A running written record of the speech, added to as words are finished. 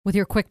With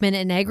your quick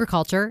minute in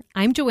agriculture,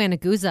 I'm Joanna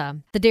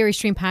Guza. The Dairy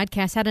Stream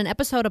podcast had an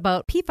episode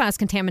about PFAS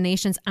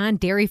contaminations on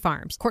dairy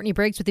farms. Courtney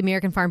Briggs with the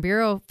American Farm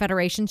Bureau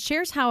Federation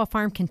shares how a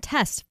farm can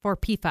test for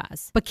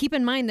PFAS. But keep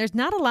in mind, there's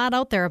not a lot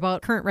out there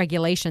about current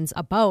regulations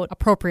about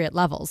appropriate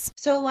levels.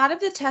 So a lot of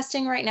the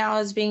testing right now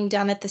is being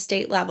done at the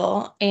state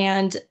level,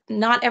 and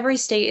not every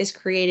state is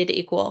created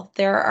equal.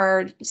 There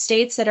are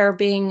states that are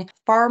being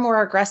far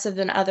more aggressive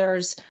than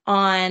others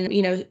on,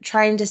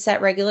 trying to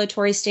set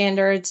regulatory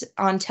standards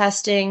on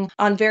testing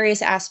on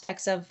various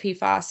aspects of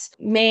PFAS.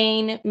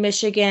 Maine,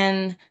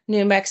 Michigan,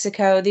 New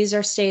Mexico, these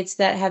are states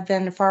that have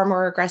been far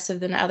more aggressive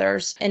than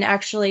others. And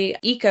actually,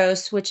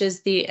 ECOS, which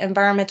is the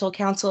Environmental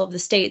Council of the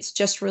States,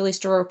 just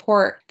released a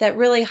report that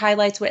really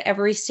highlights what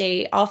every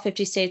state, all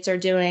 50 states, are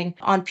doing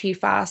on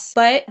PFAS.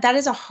 But that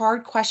is a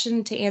hard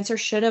question to answer.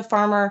 Should a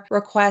farmer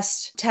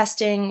request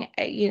testing,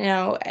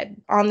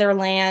 on their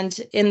land,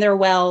 in their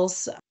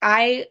wells?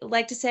 I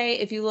like to say,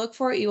 if you look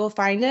for it, you will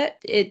find it.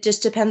 It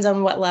just depends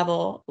on what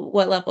level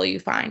you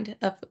find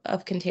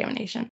of contamination.